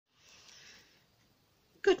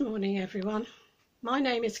morning, everyone. My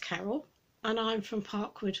name is Carole, and I'm from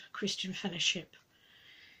Parkwood Christian Fellowship.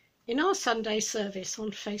 In our Sunday service on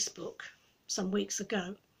Facebook some weeks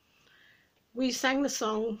ago, we sang the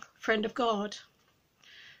song Friend of God,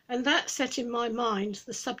 and that set in my mind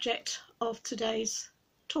the subject of today's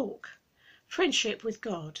talk, friendship with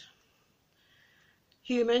God.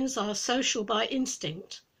 Humans are social by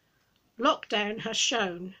instinct. Lockdown has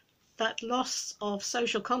shown that loss of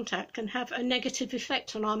social contact can have a negative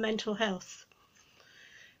effect on our mental health.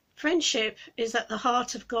 Friendship is at the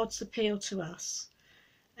heart of God's appeal to us,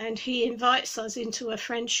 and he invites us into a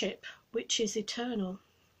friendship which is eternal.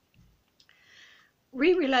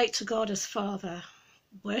 We relate to God as Father,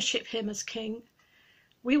 worship him as King.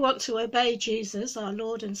 We want to obey Jesus, our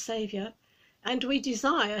Lord and Saviour, and we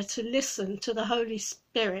desire to listen to the Holy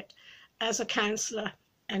Spirit as a counsellor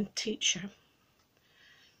and teacher.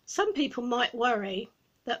 Some people might worry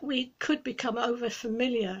that we could become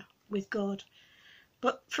over-familiar with God,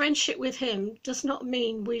 but friendship with him does not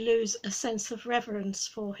mean we lose a sense of reverence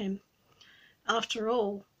for him. After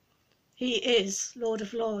all, he is Lord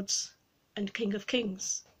of Lords and King of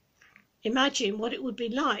Kings. Imagine what it would be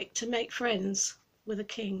like to make friends with a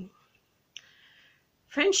king.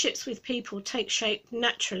 Friendships with people take shape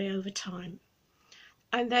naturally over time,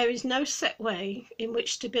 and there is no set way in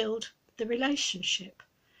which to build the relationship,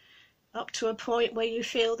 up to a point where you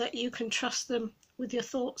feel that you can trust them with your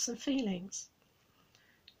thoughts and feelings.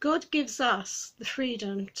 God gives us the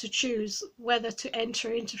freedom to choose whether to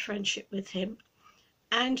enter into friendship with him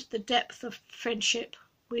and the depth of friendship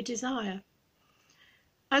we desire.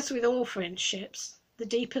 As with all friendships, the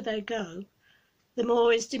deeper they go, the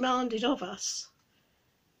more is demanded of us,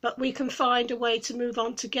 but we can find a way to move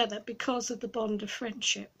on together because of the bond of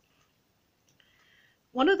friendship.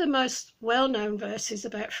 One of the most well-known verses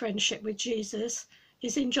about friendship with Jesus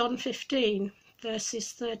is in John 15,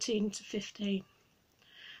 verses 13 to 15,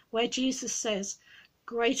 where Jesus says,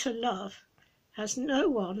 "Greater love has no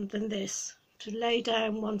one than this, to lay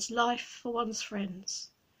down one's life for one's friends.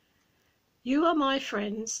 You are my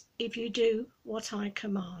friends if you do what I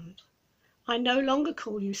command. I no longer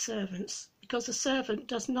call you servants, because a servant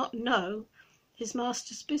does not know his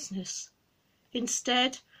master's business.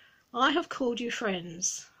 Instead, I have called you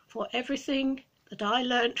friends, for everything that I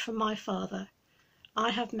learnt from my Father,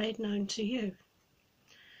 I have made known to you."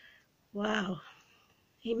 Wow,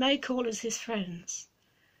 he may call us his friends,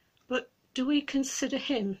 but do we consider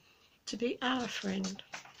him to be our friend?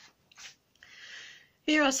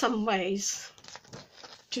 Here are some ways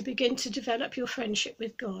to begin to develop your friendship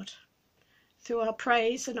with God through our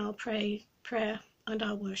praise and our prayer and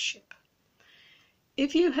our worship.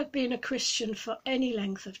 If you have been a Christian for any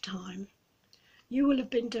length of time, you will have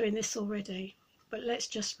been doing this already, but let's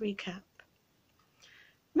just recap.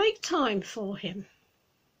 Make time for him.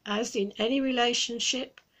 As in any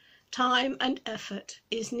relationship, time and effort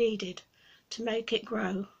is needed to make it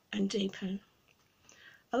grow and deepen.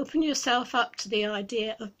 Open yourself up to the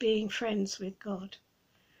idea of being friends with God.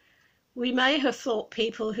 We may have thought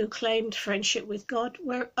people who claimed friendship with God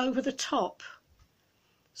were over the top.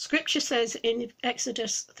 Scripture says in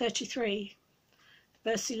Exodus 33,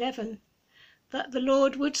 verse 11, that the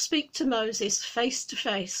Lord would speak to Moses face to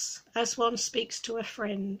face as one speaks to a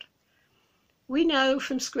friend. We know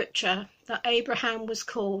from Scripture that Abraham was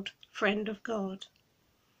called friend of God.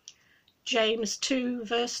 James 2,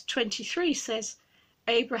 verse 23 says,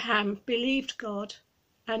 Abraham believed God,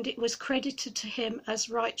 and it was credited to him as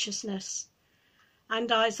righteousness.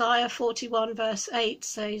 And Isaiah 41, verse 8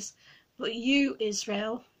 says, "But you,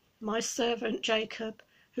 Israel, my servant Jacob,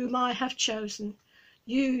 whom I have chosen,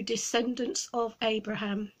 you descendants of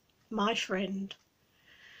Abraham, my friend."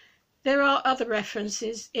 There are other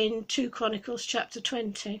references in 2 Chronicles chapter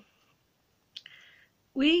 20.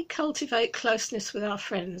 We cultivate closeness with our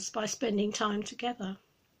friends by spending time together.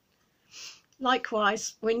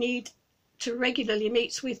 Likewise, we need to regularly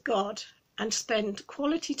meet with God and spend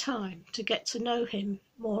quality time to get to know him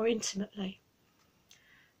more intimately.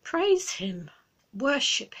 Praise him,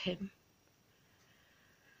 worship him.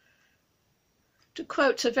 To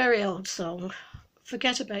quote a very old song,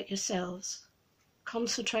 forget about yourselves,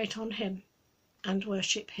 concentrate on him and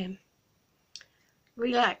worship him.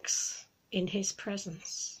 Relax in his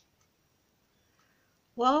presence.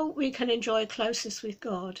 While we can enjoy closeness with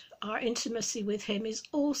God, our intimacy with him is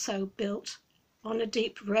also built on a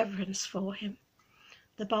deep reverence for him.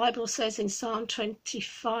 The Bible says in Psalm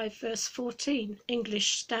 25, verse 14,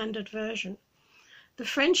 English Standard Version, "The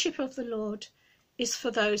friendship of the Lord is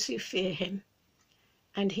for those who fear him,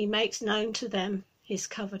 and he makes known to them his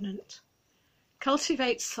covenant."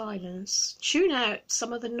 Cultivate silence. Tune out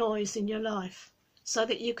some of the noise in your life so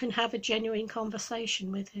that you can have a genuine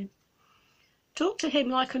conversation with him. Talk to him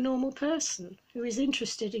like a normal person who is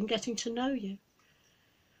interested in getting to know you.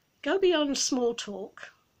 Go beyond small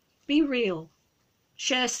talk. Be real.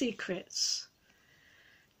 Share secrets.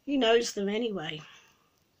 He knows them anyway.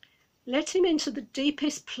 Let him into the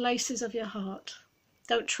deepest places of your heart.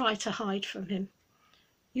 Don't try to hide from him.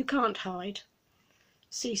 You can't hide.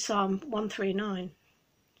 See Psalm 139.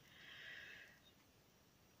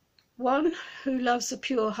 One who loves a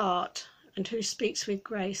pure heart and who speaks with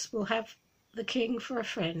grace will have the king for a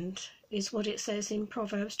friend, is what it says in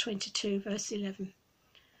Proverbs 22, verse 11.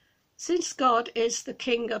 Since God is the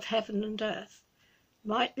king of heaven and earth,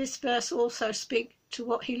 might this verse also speak to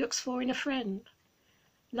what he looks for in a friend?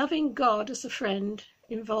 Loving God as a friend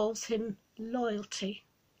involves him loyalty,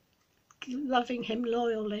 loving him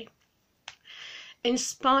loyally, in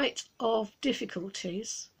spite of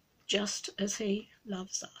difficulties, just as he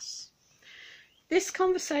loves us. This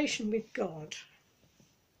conversation with God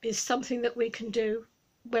is something that we can do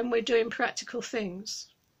when we're doing practical things,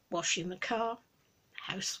 washing the car,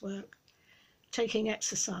 housework, taking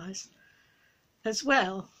exercise, as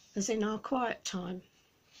well as in our quiet time.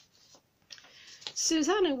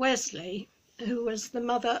 Susanna Wesley, who was the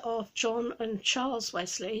mother of John and Charles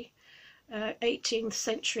Wesley, 18th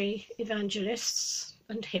century evangelists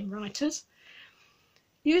and hymn writers,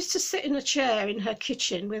 used to sit in a chair in her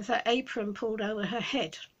kitchen with her apron pulled over her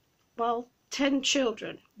head, while 10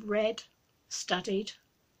 children read, studied,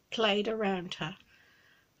 played around her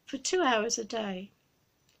for 2 hours a day,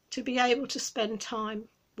 to be able to spend time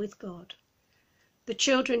with God. The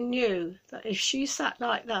children knew that if she sat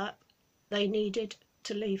like that, they needed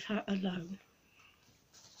to leave her alone.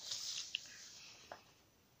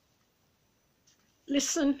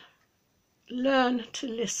 Listen, learn to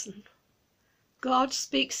listen. God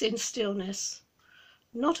speaks in stillness,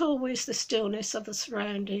 not always the stillness of the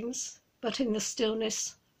surroundings, but in the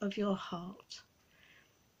stillness of your heart.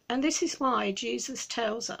 And this is why Jesus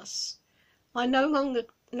tells us, I no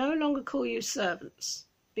longer call you servants,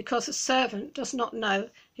 because a servant does not know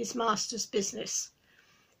his master's business.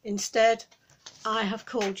 Instead, I have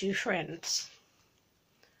called you friends.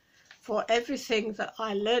 For everything that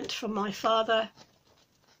I learnt from my Father,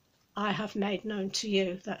 I have made known to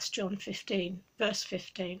you. That's John 15, verse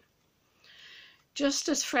 15. Just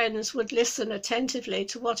as friends would listen attentively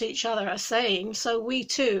to what each other are saying, so we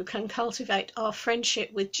too can cultivate our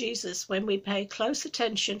friendship with Jesus when we pay close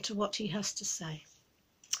attention to what he has to say.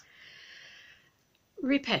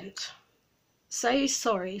 Repent. Say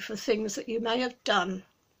sorry for things that you may have done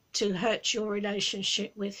to hurt your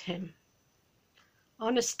relationship with him.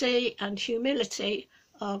 Honesty and humility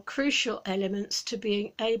are crucial elements to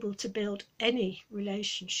being able to build any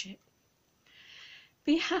relationship.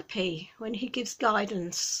 Be happy when he gives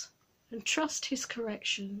guidance and trust his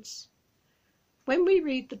corrections. When we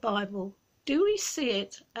read the Bible, do we see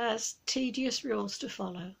it as tedious rules to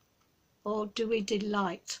follow, or do we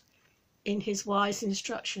delight in his wise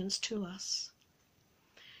instructions to us?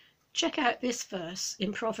 Check out this verse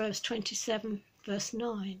in Proverbs 27, verse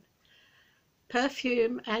 9.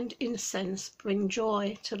 Perfume and incense bring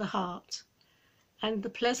joy to the heart, and the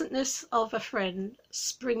pleasantness of a friend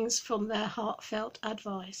springs from their heartfelt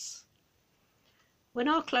advice. When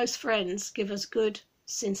our close friends give us good,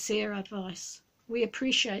 sincere advice, we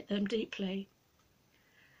appreciate them deeply.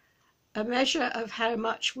 A measure of how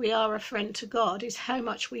much we are a friend to God is how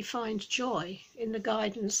much we find joy in the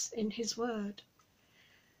guidance in his word.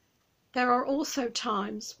 There are also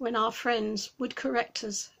times when our friends would correct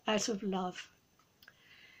us out of love.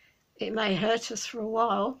 It may hurt us for a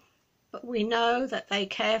while, but we know that they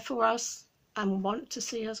care for us and want to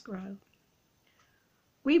see us grow.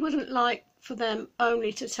 We wouldn't like for them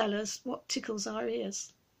only to tell us what tickles our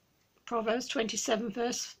ears. Proverbs 27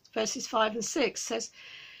 verses 5 and 6 says,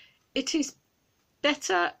 it is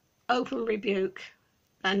better open rebuke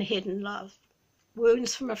than hidden love.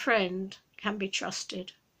 Wounds from a friend can be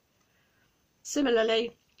trusted.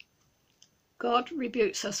 Similarly, God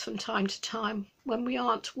rebukes us from time to time when we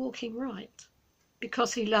aren't walking right,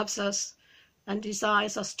 because he loves us and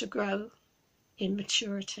desires us to grow in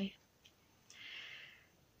maturity.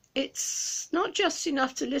 It's not just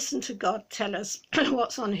enough to listen to God tell us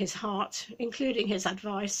what's on his heart, including his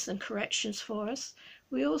advice and corrections for us.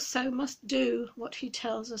 We also must do what he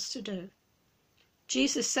tells us to do.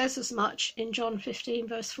 Jesus says as much in John 15,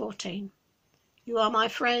 verse 14. You are my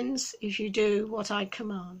friends if you do what I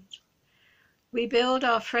command. We build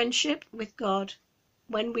our friendship with God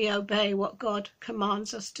when we obey what God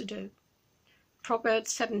commands us to do.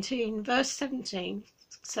 Proverbs 17, verse 17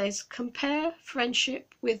 says, compare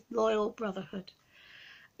friendship with loyal brotherhood.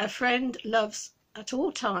 A friend loves at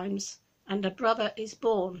all times, and a brother is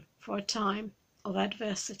born for a time of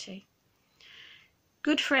adversity.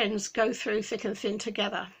 Good friends go through thick and thin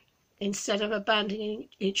together instead of abandoning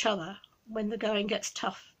each other when the going gets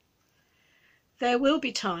tough. There will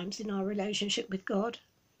be times in our relationship with God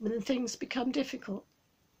when things become difficult.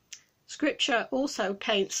 Scripture also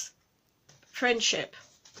paints friendship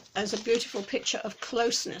as a beautiful picture of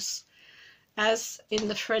closeness, as in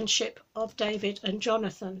the friendship of David and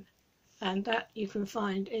Jonathan, and that you can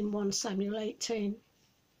find in 1 Samuel 18,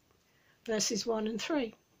 verses 1 and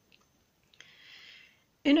 3.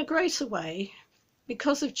 In a greater way,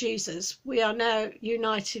 because of Jesus, we are now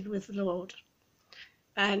united with the Lord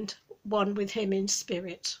and one with him in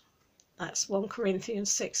spirit. That's 1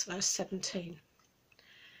 Corinthians 6, verse 17.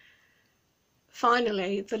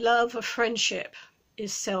 Finally, the love of friendship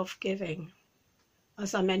is self-giving.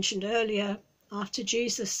 As I mentioned earlier, after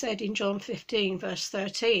Jesus said in John 15, verse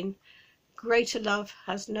 13, "Greater love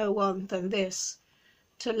has no one than this,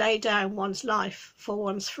 to lay down one's life for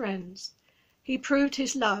one's friends." He proved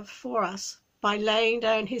his love for us by laying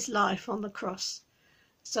down his life on the cross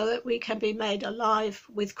so that we can be made alive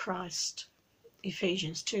with Christ.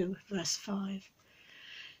 Ephesians 2, verse 5.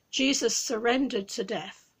 Jesus surrendered to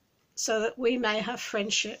death so that we may have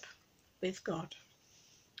friendship with God.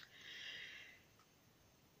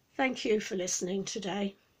 Thank you for listening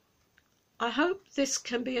today. I hope this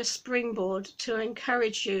can be a springboard to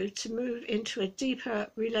encourage you to move into a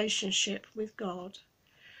deeper relationship with God,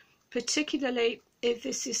 particularly if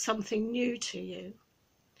this is something new to you.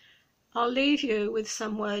 I'll leave you with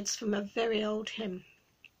some words from a very old hymn.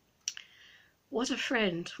 What a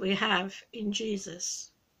friend we have in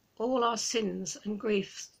Jesus, all our sins and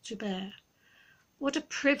griefs to bear. What a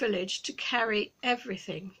privilege to carry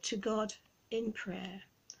everything to God in prayer.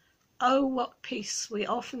 Oh, what peace we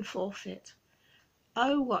often forfeit.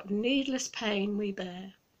 Oh, what needless pain we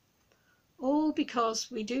bear. All because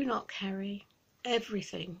we do not carry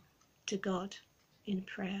everything to God in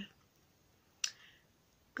prayer.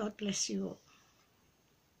 God bless you all.